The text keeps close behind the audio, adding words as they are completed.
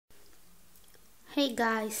Hey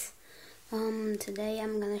guys, today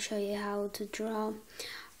I'm gonna show you how to draw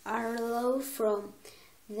Arlo from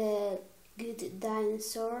the Good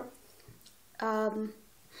Dinosaur. So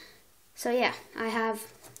yeah, I have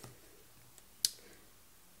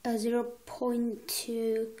a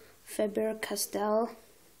 0.2 Faber-Castell,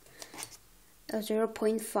 a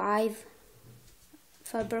 0.5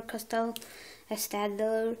 Faber-Castell, a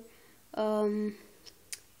Stadler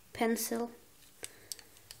pencil,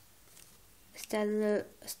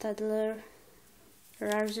 Stadler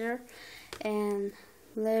razor, and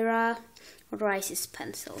Lera Rice's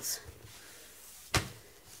pencils.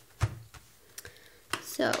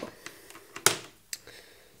 So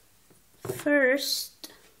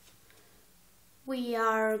first we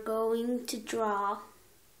are going to draw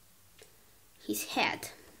his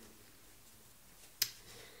head.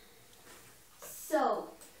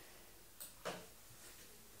 So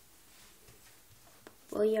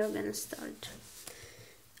we are gonna start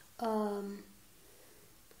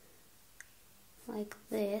like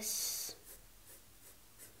this.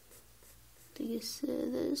 Do you see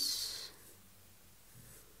this?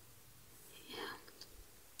 Yeah.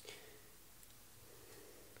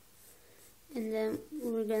 And then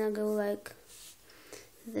we're gonna go like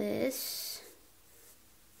this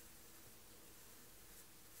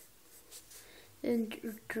and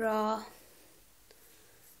draw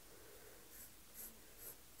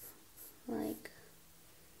like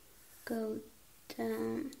go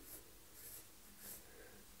down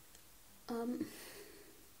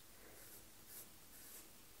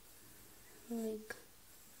like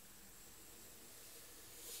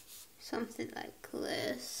something like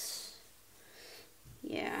this.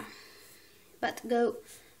 Yeah, but go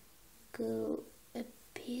a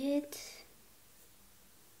bit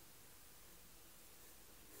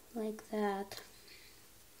like that.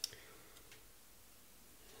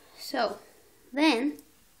 So then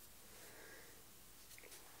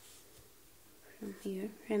from here,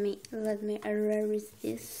 let me erase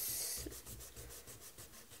this.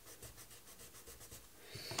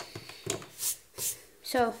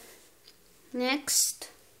 So next,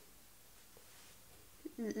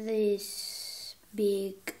 these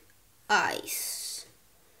big eyes.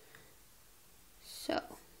 So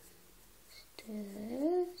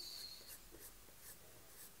this.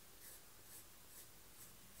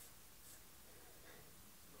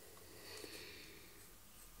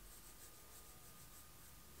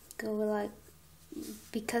 Go like,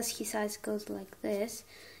 because his eyes goes like this,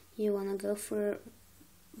 you wanna go for,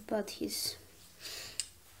 but he's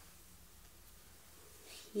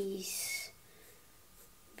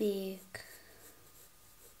big.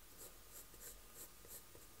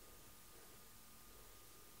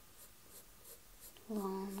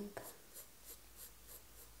 Long.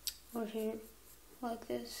 Or here, like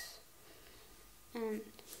this. And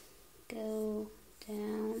go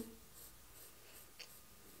down.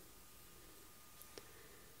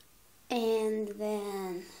 And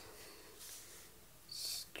then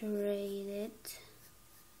straight it.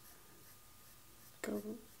 Go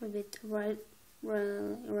a bit right,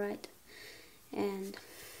 and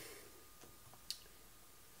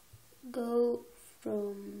go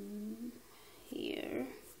from here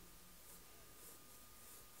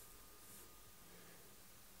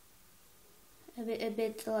a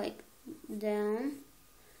bit like down,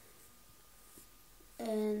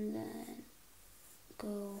 and then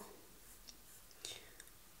go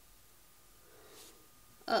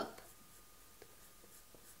up.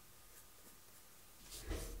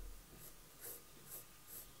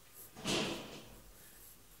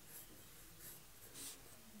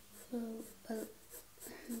 So a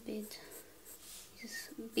bit,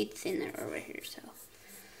 just a bit thinner over here. So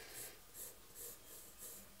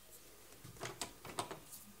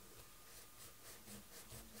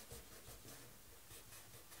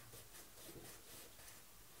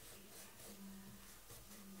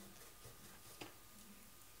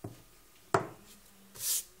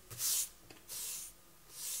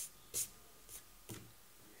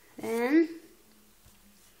then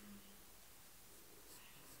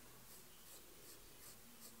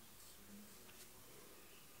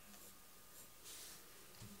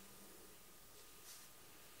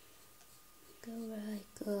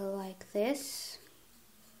go like this,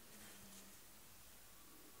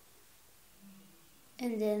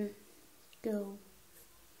 and then go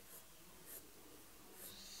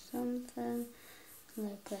something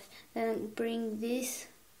like that. Then bring this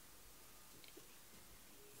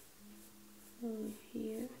over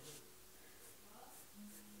here.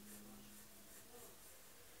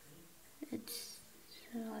 It's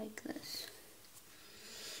like this.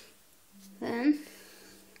 Then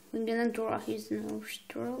we I'm gonna draw his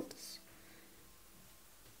nostrils.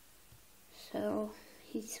 So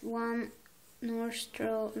his one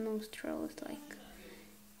nostril is like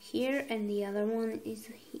here, and the other one is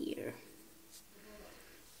here.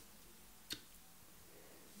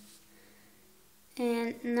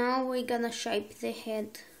 And now we're gonna shape the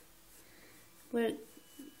head. We're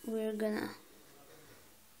gonna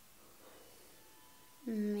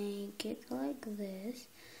make it like this,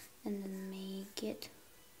 and then make it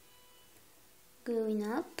going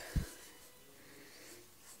up,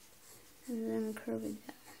 and then curve it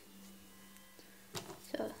down.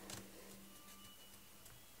 So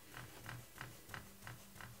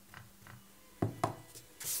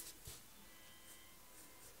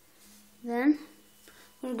then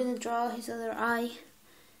we're gonna draw his other eye.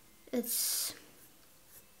 It's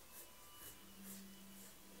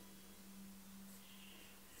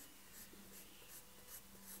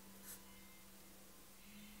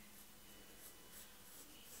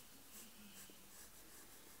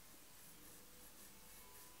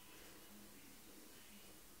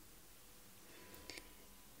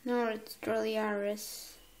now let's draw the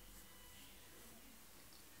iris.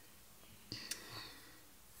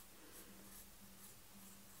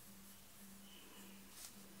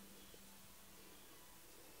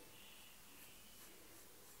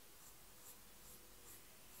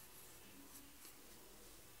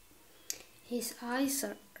 His eyes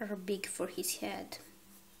are big for his head.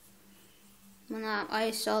 When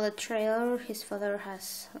I saw the trailer, his father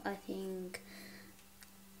has, I think,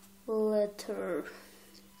 more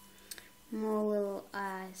little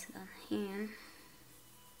eyes than him.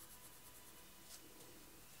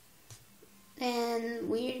 Then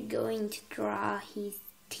we're going to draw his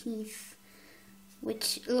teeth,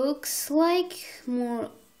 which looks like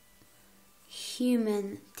more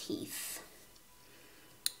human teeth.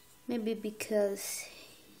 Maybe because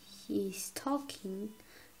he's talking,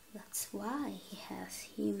 that's why he has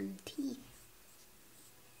human teeth.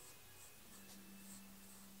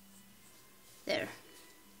 There.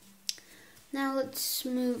 Now let's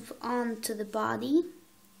move on to the body.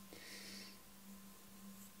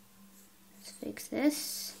 Let's fix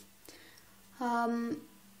this. I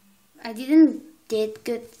did get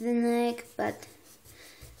the neck, but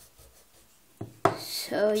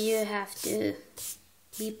so you have to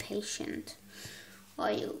be patient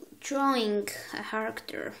while drawing a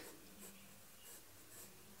character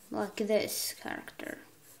like this character,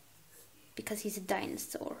 because he's a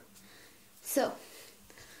dinosaur. So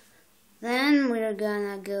then we're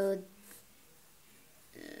gonna go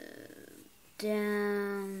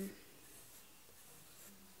down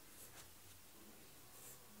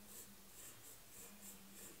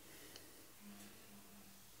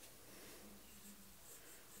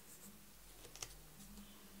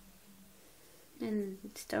and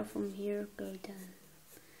start from here, go down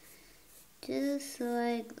just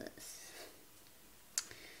like this,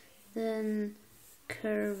 then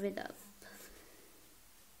curve it up.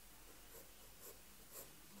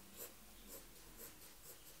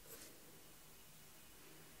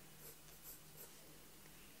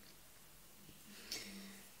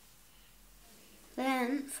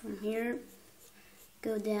 Then from here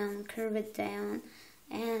go down, curve it down,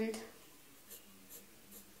 and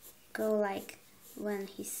go like when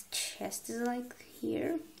his chest is like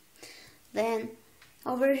here. Then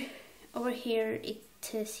over here it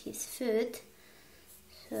is his foot.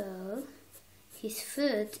 So his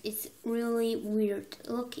foot is really weird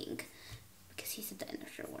looking because he's a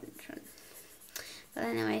dinosaur. But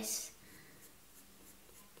anyways,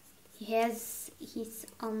 he has his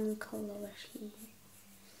own color here.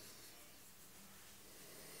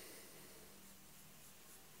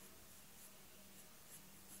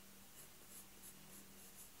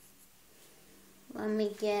 Let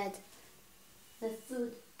me get the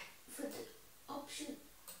foot option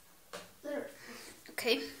there.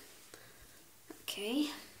 Okay.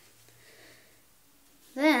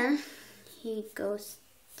 Then he goes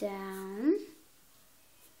down.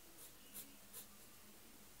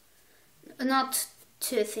 Not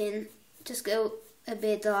too thin, just go a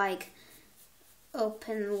bit like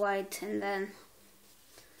open wide, and then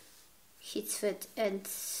his foot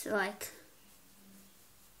ends like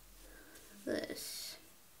this.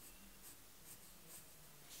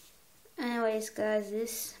 Anyways guys,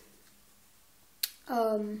 this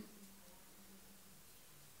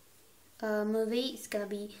movie is gonna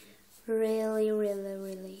be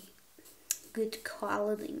really good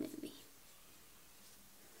quality movie.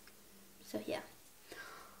 So yeah.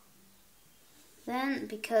 Then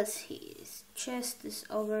because his chest is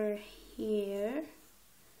over here,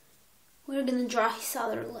 we're gonna draw his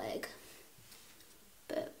other leg.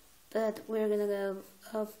 But but we're gonna go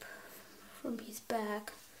up from his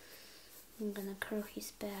back. I'm gonna curve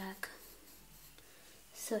his back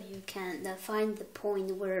so you can find the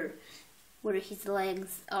point where his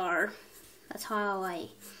legs are. That's how I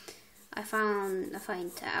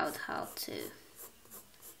find out how to.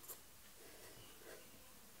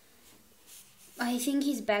 I think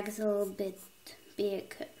his back is a little bit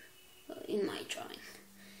big in my drawing.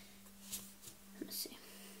 Let's see.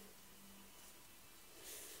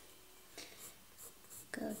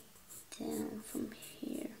 Go down from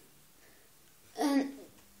here. And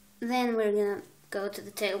then we're gonna go to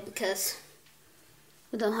the tail because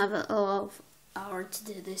we don't have a lot of hour to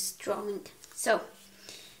do this drawing. So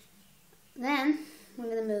then we're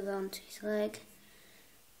gonna move on to his leg.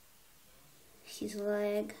 His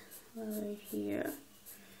leg over here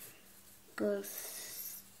goes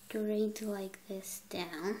straight like this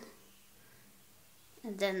down,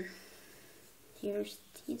 and then here's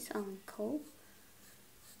his ankle.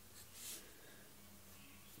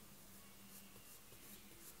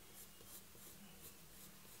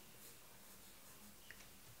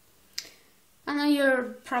 I know you're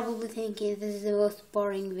probably thinking this is the most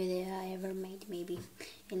boring video I ever made, maybe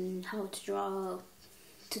in how to draw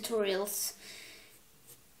tutorials.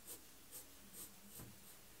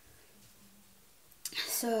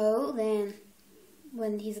 So then,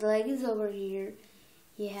 when his leg is over here,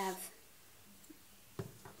 you have.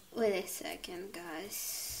 Wait a second,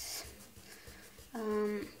 guys.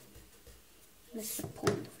 What's the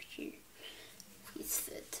point over here? His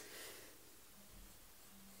foot.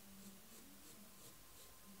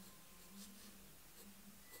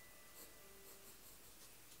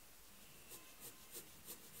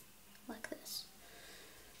 Like this.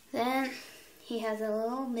 Then he has a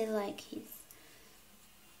little bit like his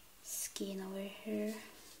skin over here,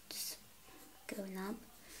 just going up,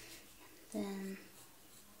 and then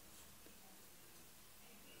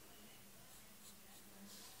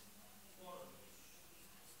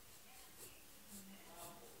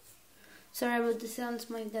sorry about the sounds,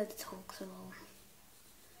 my dad talks a lot.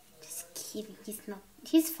 Just kidding,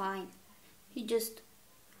 he's fine. It's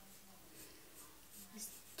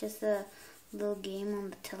just a little game on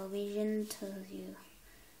the television tells you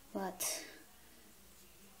what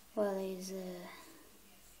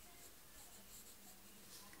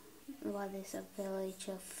is a village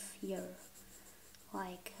of your,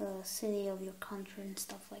 like a city of your country and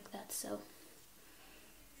stuff like that. So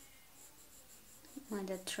my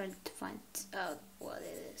dad tried to find out what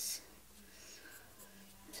it is.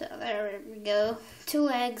 So there we go. 2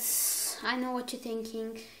 legs. I know what you're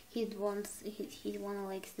thinking. He'd want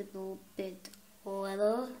legs a little bit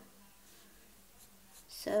little.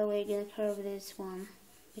 So we're gonna curve this one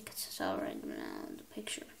because it's already now the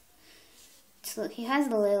picture. So he has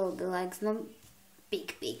the little legs, not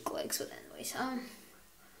big legs, but anyways.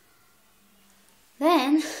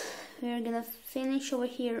 Then we're gonna finish over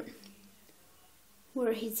here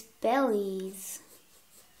where his belly is.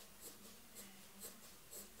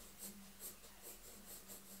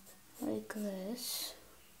 Like this.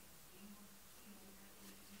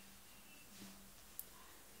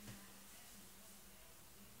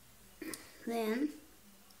 Then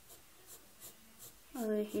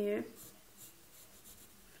over here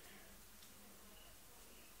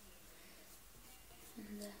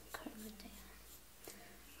and curve it down.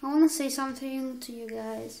 I want to say something to you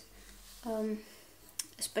guys,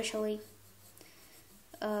 especially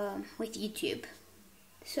with YouTube.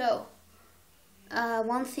 So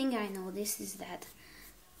one thing I noticed is that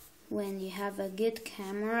when you have a good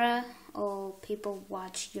camera, all people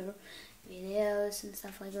watch your videos and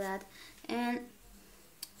stuff like that, and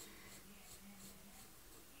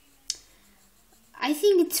I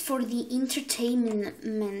think it's for the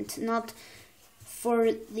entertainment, not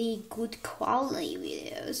for the good quality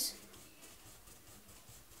videos.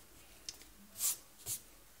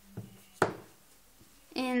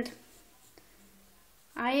 And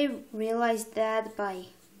I realized that by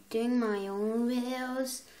doing my own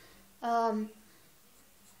videos.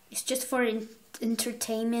 It's just for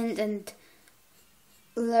entertainment and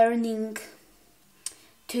learning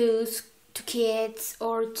to kids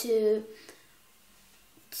or to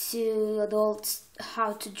adults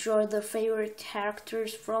how to draw their favorite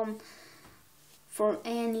characters from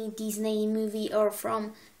any Disney movie or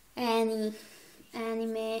from any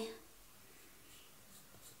anime,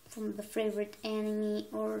 from the favorite anime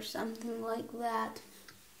or something like that.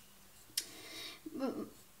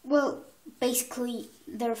 Well, basically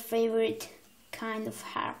their favorite kind of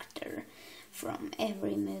character from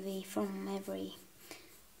every movie, from every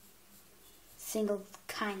single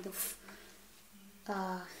kind of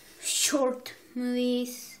short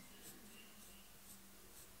movies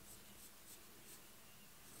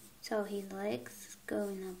So his legs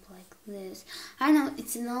going up like this. I know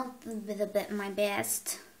it's not a bit my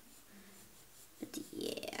best, but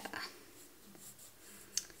yeah.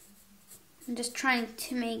 I'm just trying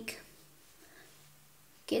to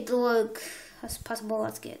get the look as possible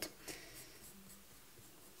as good.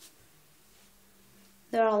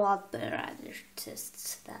 There are a lot better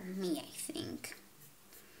artists than me, I think.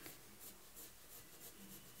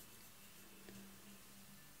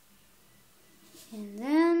 And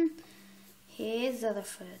then here's the other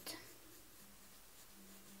foot.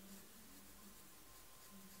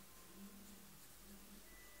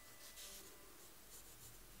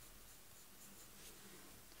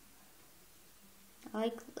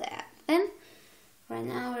 Like that. Then right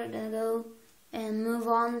now we're gonna go and move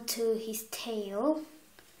on to his tail.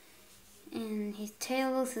 And his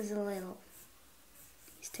tail is little.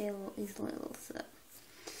 His tail is little, so.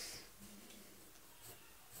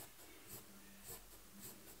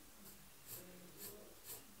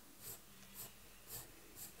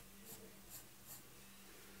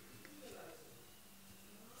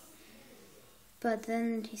 But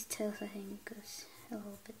then his tail, I think, goes a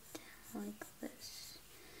little bit like this.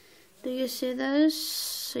 Do you see this?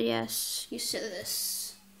 So yes, you see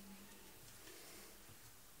this.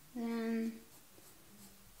 Then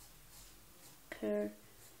curve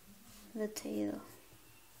the tail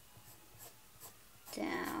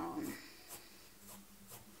down.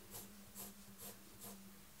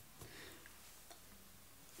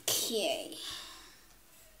 Okay.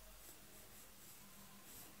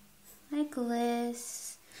 Like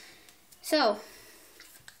this. So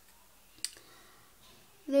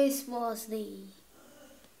this was the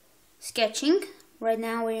sketching. Right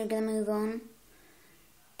now we're gonna move on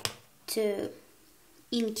to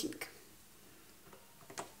inking.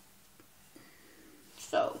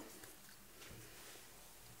 So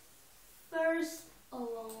first of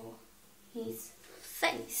all, his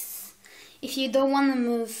face. If you don't want to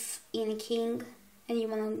move inking and you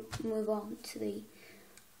want to move on to the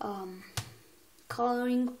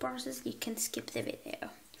coloring process, you can skip the video.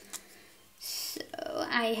 So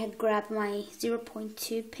I had grabbed my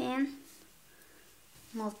 0.2 pen,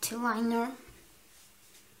 multi-liner,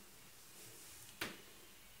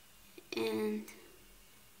 and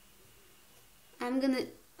I'm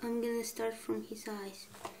gonna start from his eyes.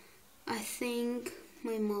 I think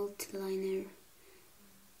my multi-liner,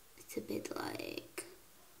 it's a bit like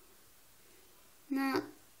not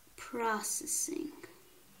processing.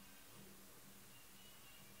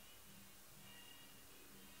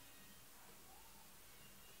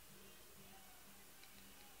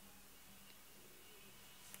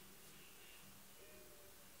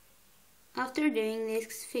 After doing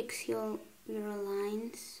this, fix your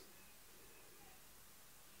lines.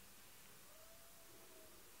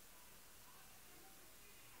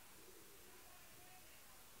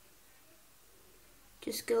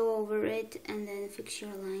 Just go over it and then fix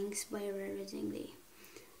your lines by reversing the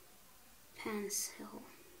pencil.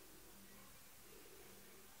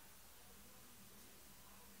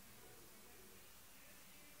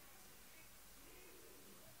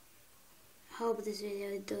 I hope this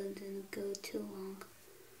video doesn't go too long.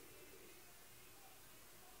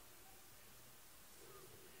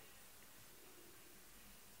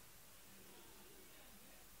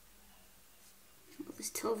 Oh,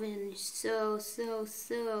 this television is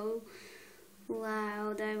so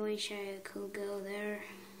loud. I wish I could go there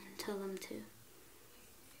and tell them to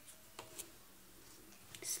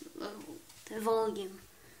slow the volume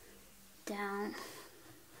down.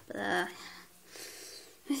 But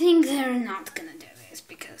I think they're not gonna do this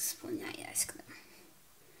because when I ask them.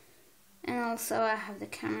 And also I have the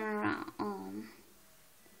camera on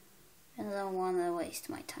and I don't want to waste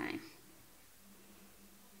my time.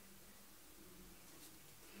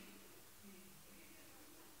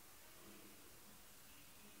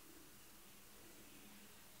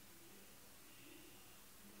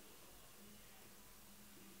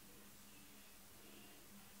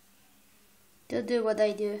 Don't do what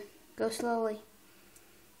I do. Go slowly.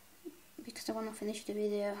 Because I want to finish the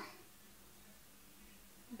video.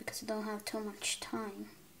 Because I don't have too much time.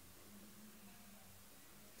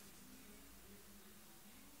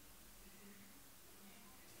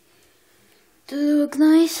 Does it look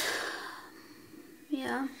nice?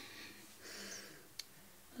 Yeah.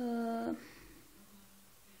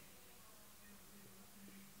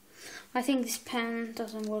 I think this pen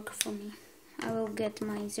doesn't work for me. I will get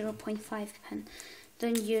my 0.5 pen.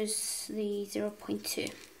 Don't use the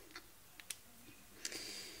 0.2.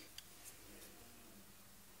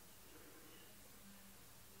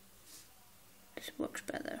 This works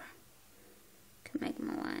better. Can make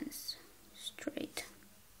my lines straight.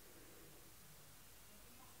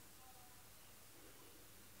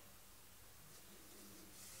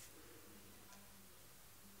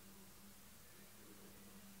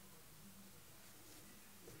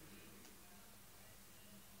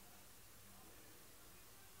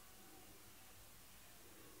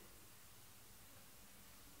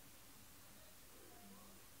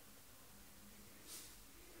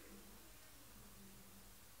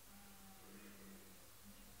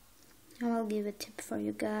 I'll give a tip for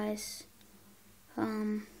you guys.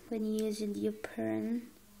 When you use your pen,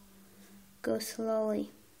 go slowly,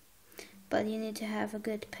 but you need to have a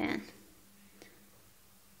good pen,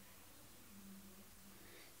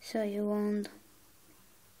 so it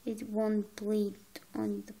won't bleed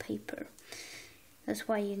on the paper. That's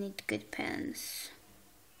why you need good pens.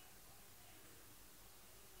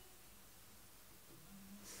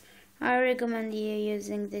 I recommend you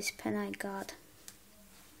using this pen I got,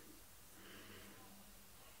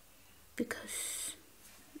 because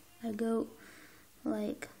I go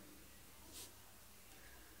like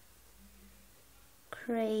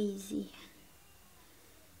crazy.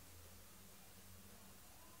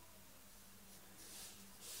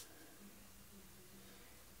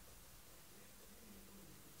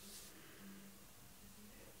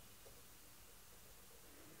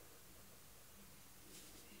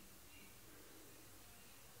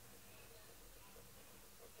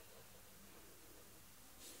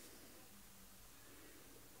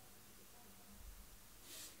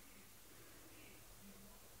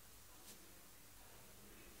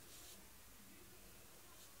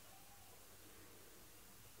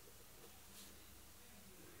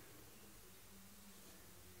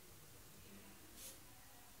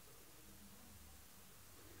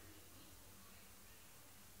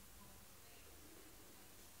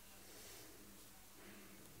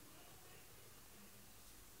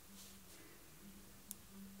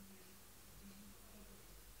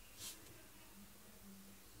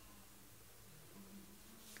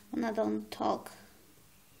 When I don't talk,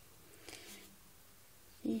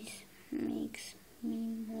 this makes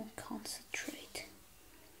me more concentrate.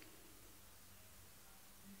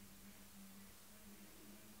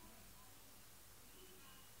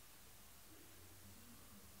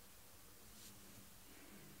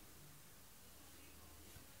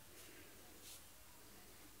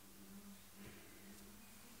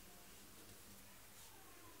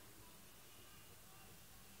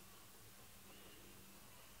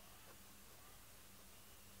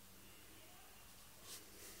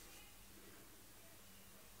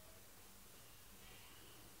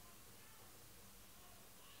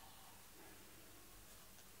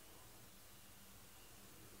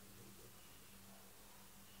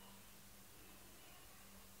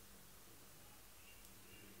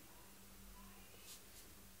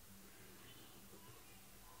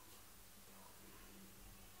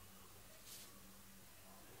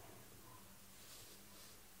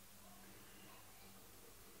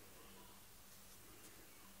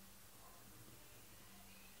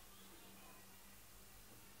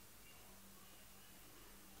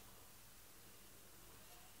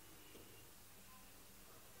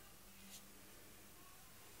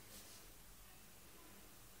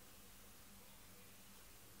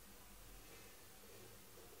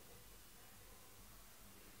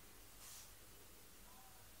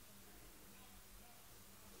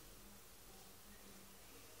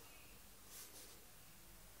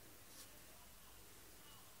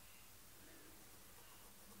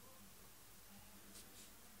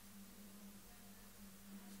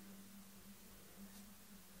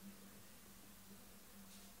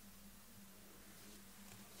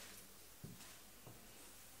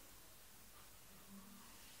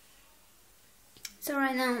 So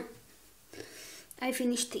right now I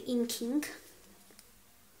finished the inking,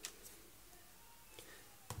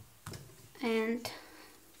 and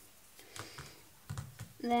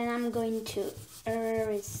then I'm going to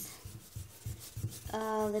erase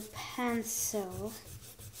the pencil,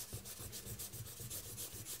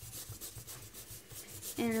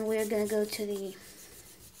 and we're gonna go to the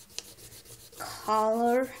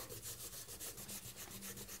color.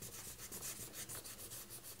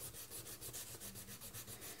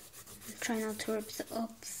 Try not to rip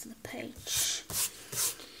up the page.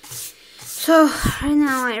 So right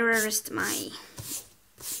now I erased my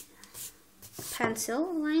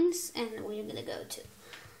pencil lines, and we're gonna go to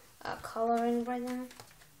coloring right now.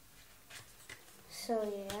 So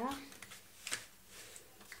yeah,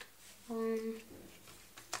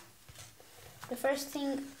 the first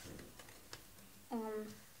thing on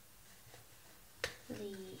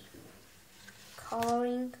the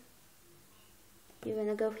coloring, you're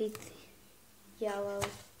gonna go with yellow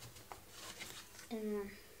and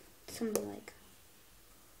something like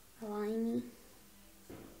a limey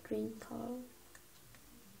green color.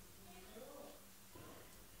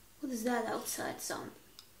 What is that outside sound?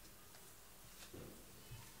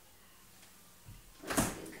 Let's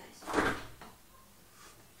see, guys. That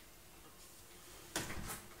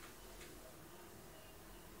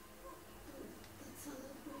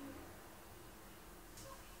sounded weird.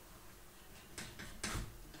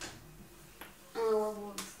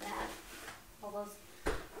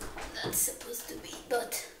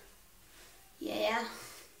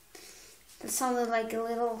 sounded like a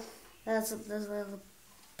little, those little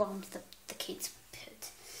bombs that the kids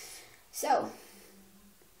put. So,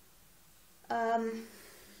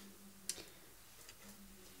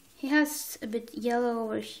 he has a bit yellow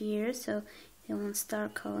over here, so you want to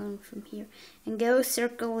start coloring from here and go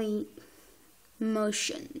circular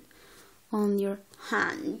motion on your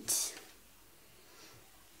hand.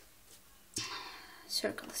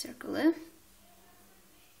 Circle, circle.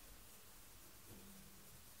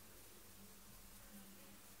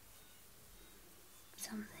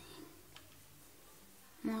 Something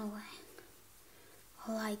more like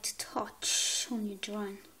a light touch on your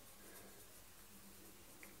drawing.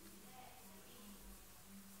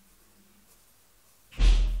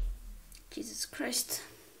 Jesus Christ.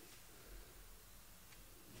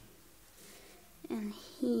 And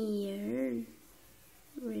here,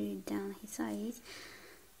 really down his eyes,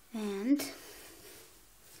 and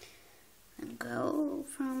go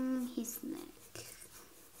from his neck.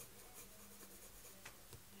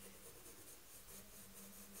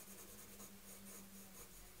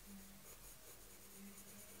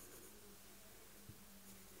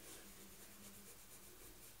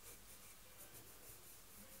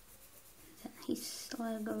 His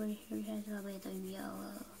leg over here has a bit of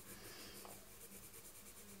yellow.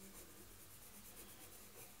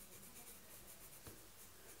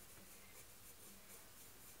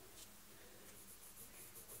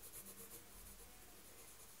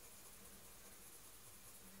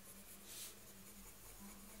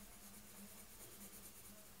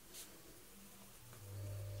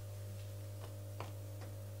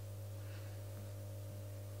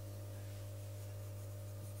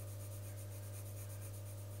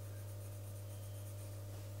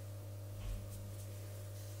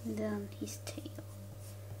 And then his tail.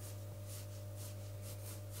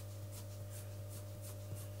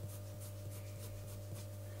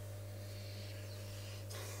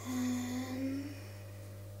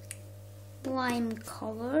 Lime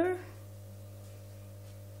color.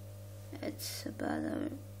 It's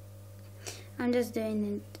about I'm just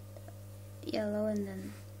doing it yellow and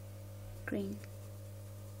then green.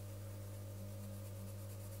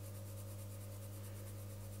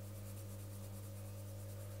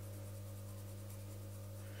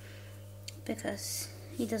 Because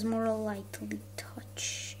it does more lightly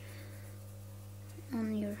touch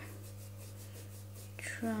on your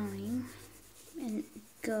drawing and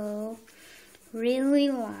go really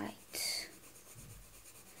light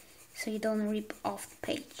so you don't rip off the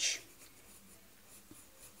page.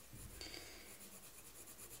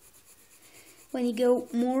 When you go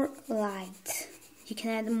more light, you can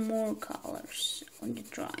add more colors on the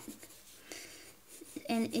drawing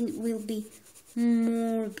and it will be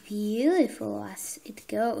more beautiful as it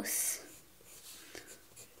goes.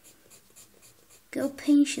 Go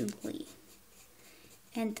patiently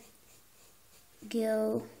and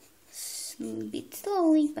go a bit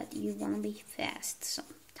slowly, but you want to be fast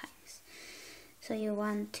sometimes. So you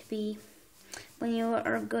want to be, when you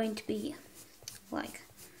are going to be like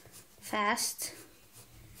fast,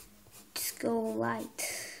 just go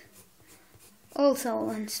light. Also,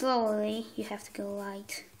 when slowly, you have to go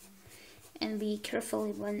light. And be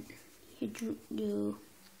careful when you do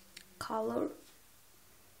color.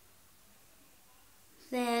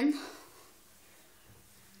 Then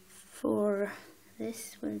for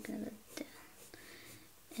this we're gonna do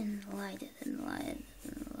and light it and light it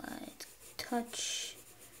and light touch.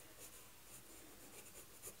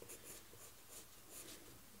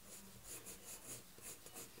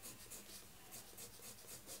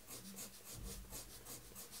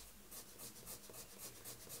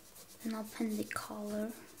 And open the color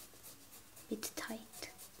a bit tight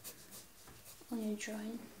on your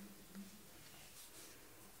drawing.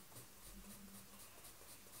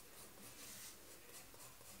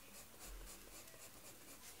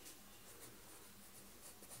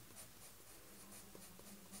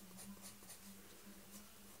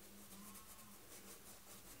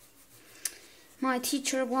 My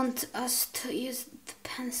teacher wants us to use the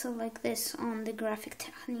pencil like this on the graphic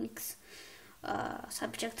techniques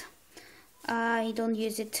subject. I don't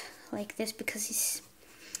use it like this because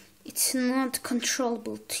it's not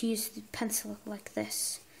controllable to use the pencil like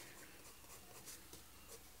this.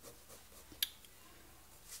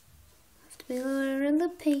 Have to be really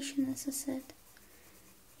patient, as I said.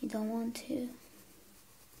 You don't want to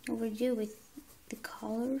overdo with the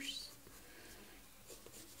colors.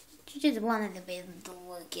 You just want it to be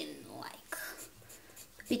looking like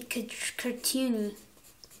a bit cartoony.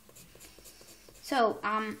 So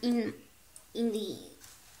in the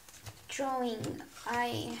drawing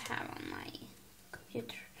I have on my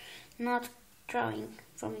computer, not drawing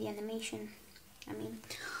from the animation, I mean,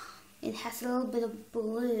 it has a little bit of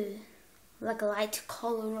blue, like a light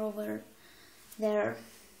color over there.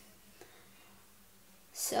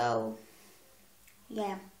 So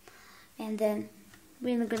yeah, and then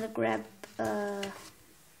we're gonna grab a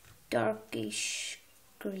darkish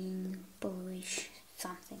green, bluish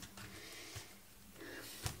something.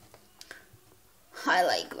 I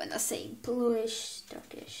like when I say bluish,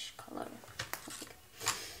 darkish color.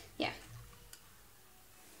 Yeah,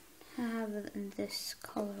 I have this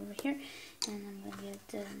color over here, and I'm gonna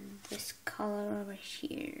get this color over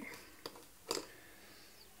here.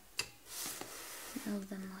 Move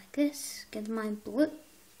them like this. Get my blue,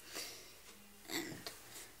 and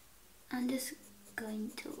I'm just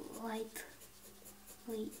going to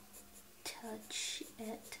lightly touch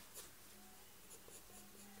it.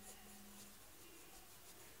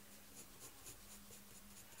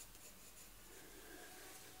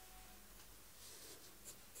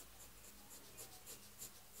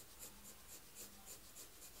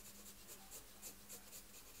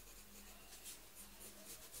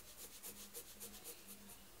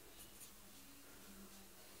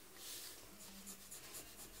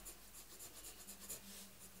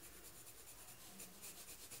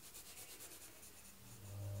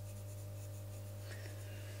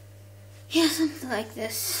 Yeah, something like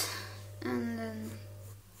this, and then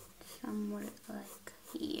somewhere like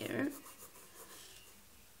here,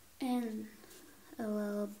 and a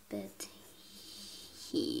little bit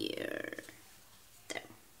here. There.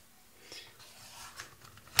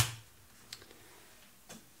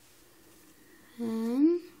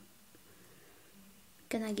 And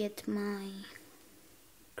gonna get my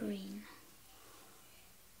green,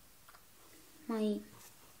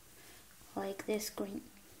 like this green.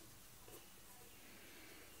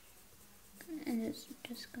 And it's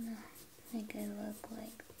just gonna make it look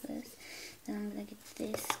like this. Then I'm gonna get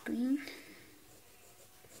this green,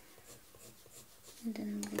 and then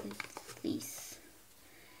I'm gonna get this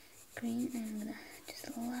green, and I'm gonna just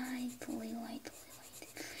lightly.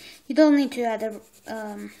 You don't need to add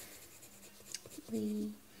the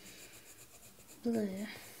blue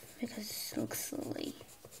because it looks silly.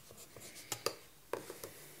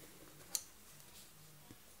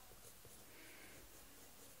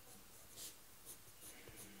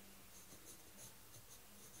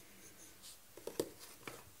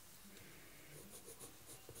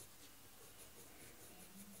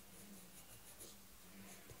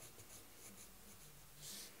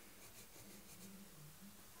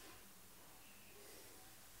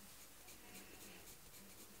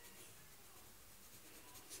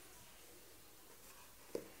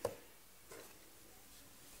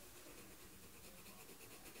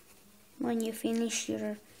 When you finish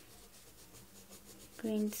your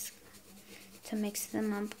greens, to mix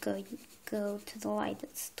them up, go to the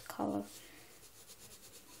lightest color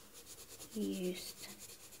used.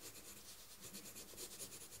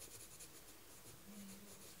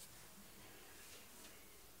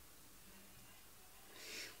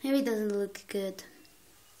 Maybe it doesn't look good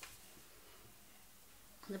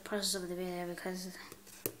on the process of the video because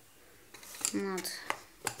I'm not.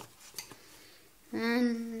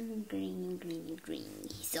 And green.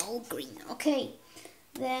 He's all green. Okay,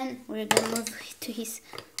 then we're gonna move to his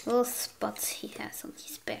little spots he has on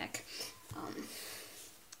his back.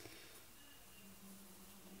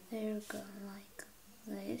 There we go, like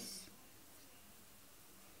this.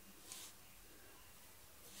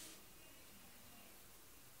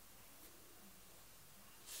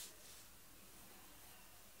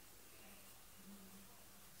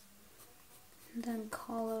 And then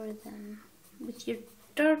color them with your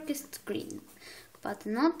darkest green, but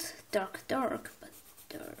not dark, but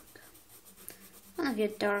dark. One of your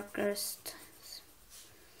darkest.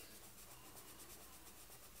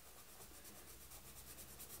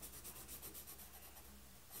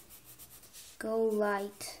 Go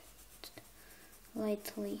lightly.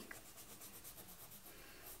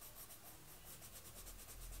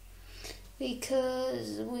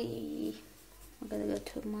 Because I'm gonna go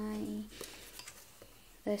to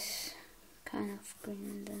this kind of green,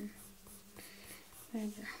 and then there we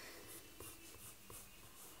go.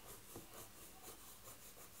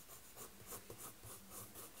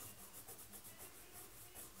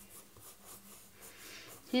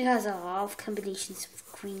 It has a lot of combinations of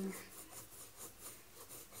green.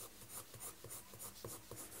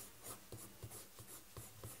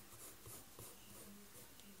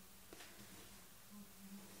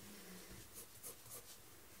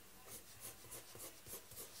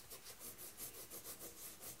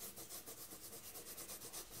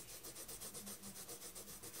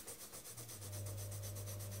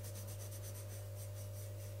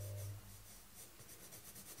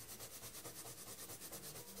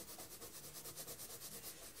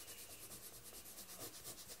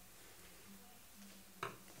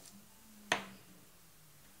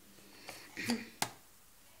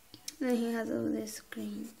 Then he has all this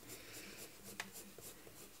green.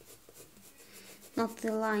 Not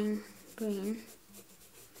the lime green.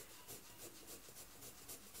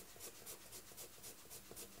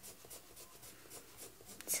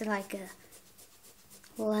 It's like a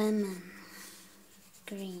lemon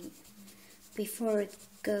green before it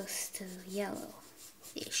goes to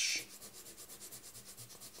yellowish.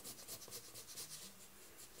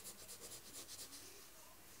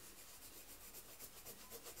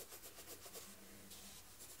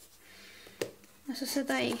 As I said,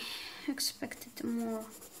 I expected more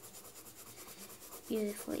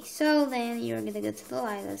beautifully. So then you're gonna go to the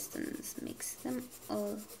lightest and mix them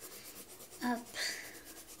all up.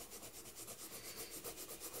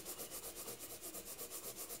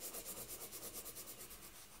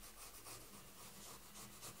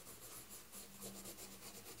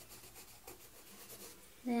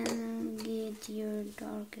 Then get your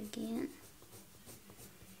dark again.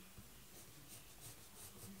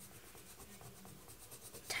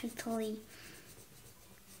 Tightly,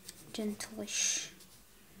 gentleish,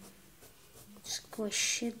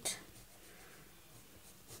 squish it.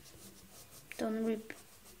 Don't rip,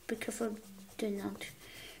 be careful, do not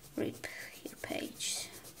rip your page.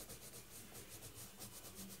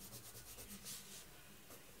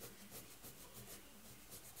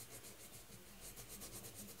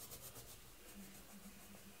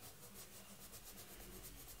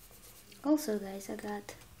 Also guys, I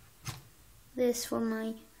got this for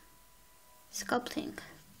my sculpting.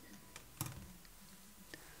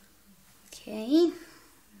 Okay,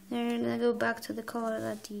 then you're gonna go back to the color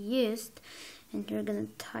that you used and you're gonna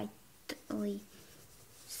tightly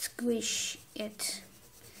squish it,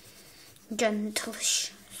 gently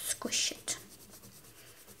squish it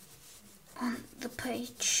on the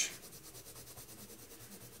page.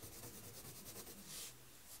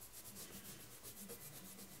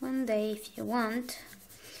 One day, if you want,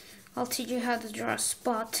 I'll teach you how to draw a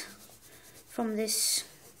spot from this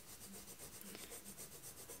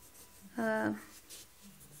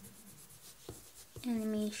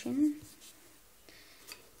animation.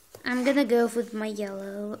 I'm gonna go with my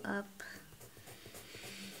yellow up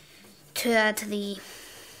to add the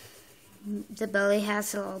belly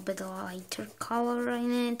has a little bit lighter color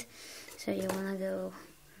in it, so you wanna go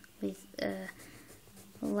with the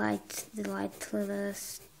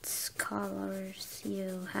lightest colors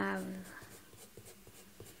you have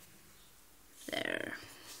there,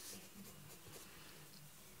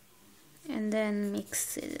 and then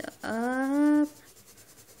mix it up.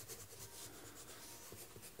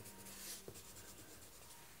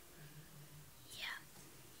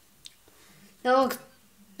 That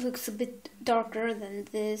looks a bit darker than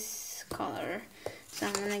this color, so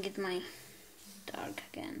I'm gonna get my dark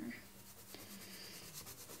again.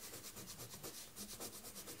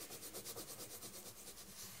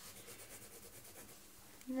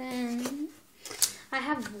 Then I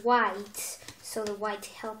have white, so the white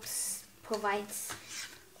provides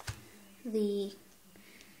the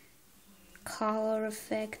color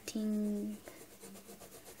affecting.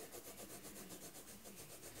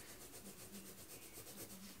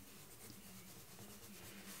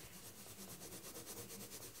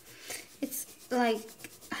 It's like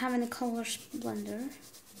having a color blender,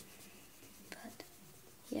 but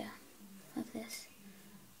yeah, like this.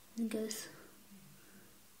 It goes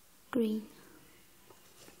green.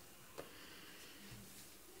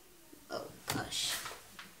 Oh gosh.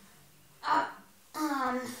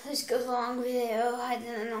 This goes a long video. I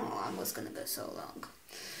didn't know I was gonna go so long.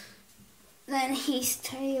 Then his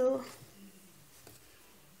tail.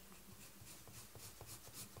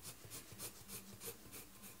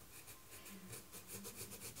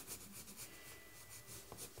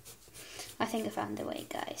 I think I found the way,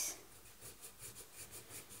 guys.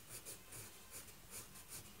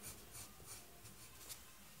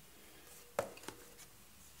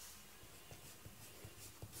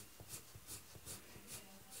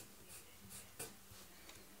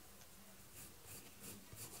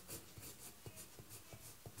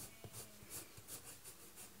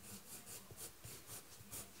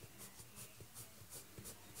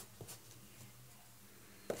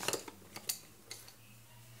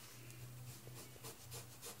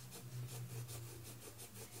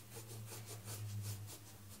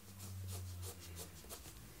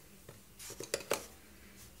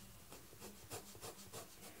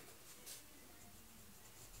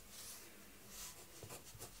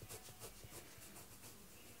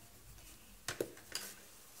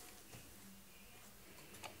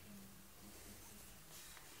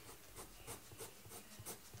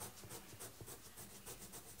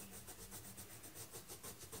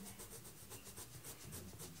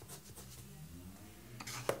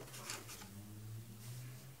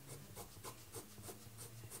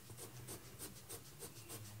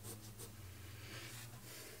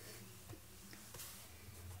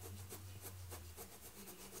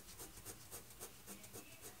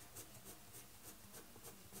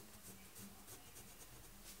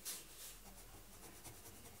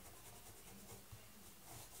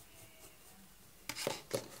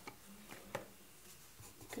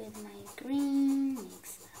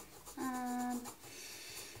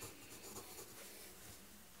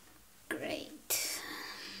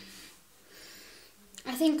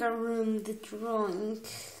 I think I ruined the drawing,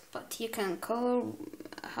 but you can color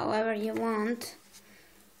however you want.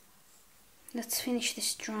 Let's finish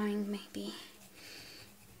this drawing maybe.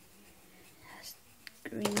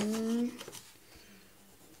 Green,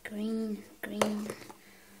 green, green.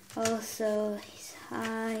 Also his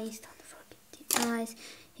eyes, don't forget the eyes.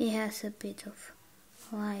 He has a bit of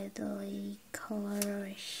lightly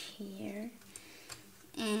colorish here.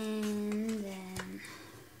 And then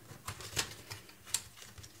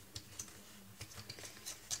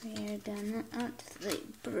we're gonna add the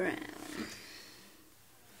brown.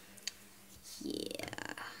 Yeah.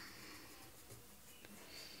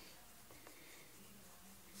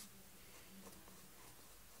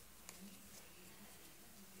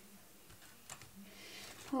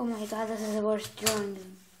 Oh my god, this is the worst drawing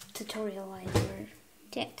tutorial I ever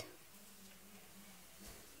did.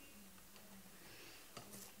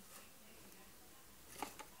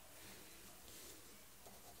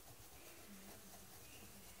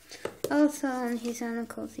 Also on his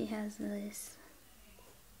ankles he has this.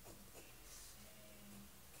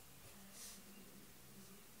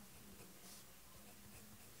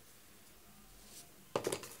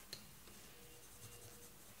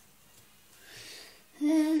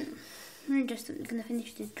 Then we're just gonna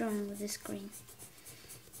finish this drawing with this green.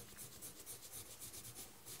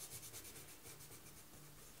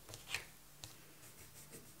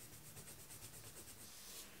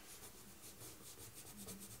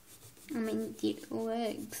 I mean the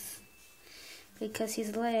legs, because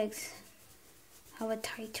his legs have a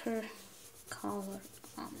tighter color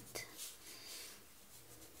on it.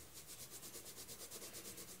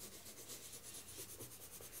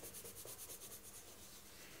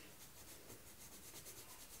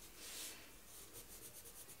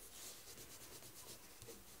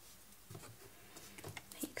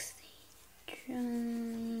 Fix the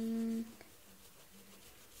drawing.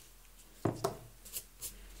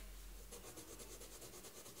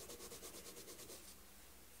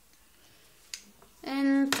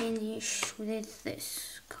 And finish with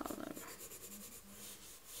this color.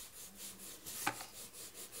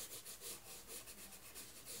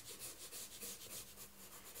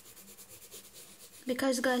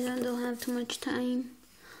 Because guys, I don't have too much time.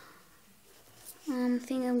 I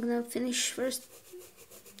think I'm gonna finish first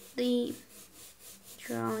the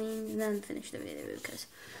drawing, then finish the video because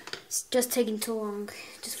it's just taking too long.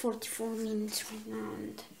 Just 44 minutes right now,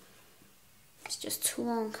 and it's just too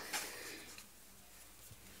long.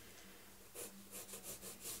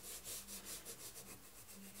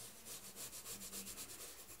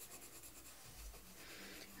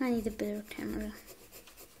 I need a better camera.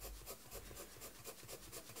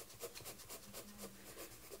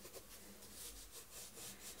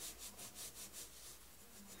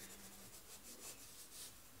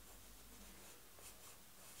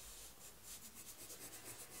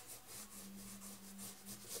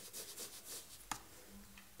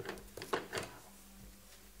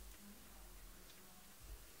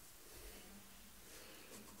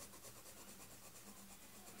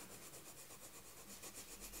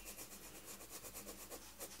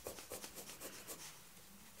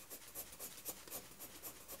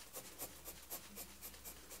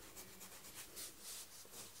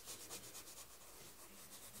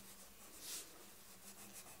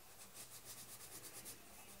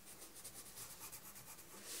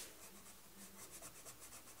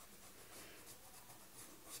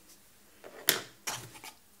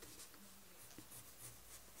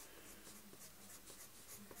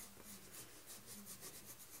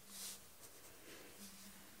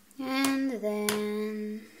 And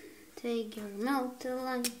then take your melted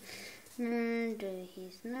line under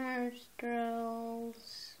his nostrils.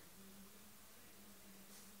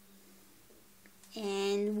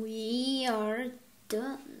 And we are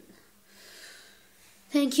done.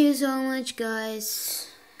 Thank you so much, guys.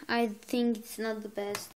 I think it's not the best,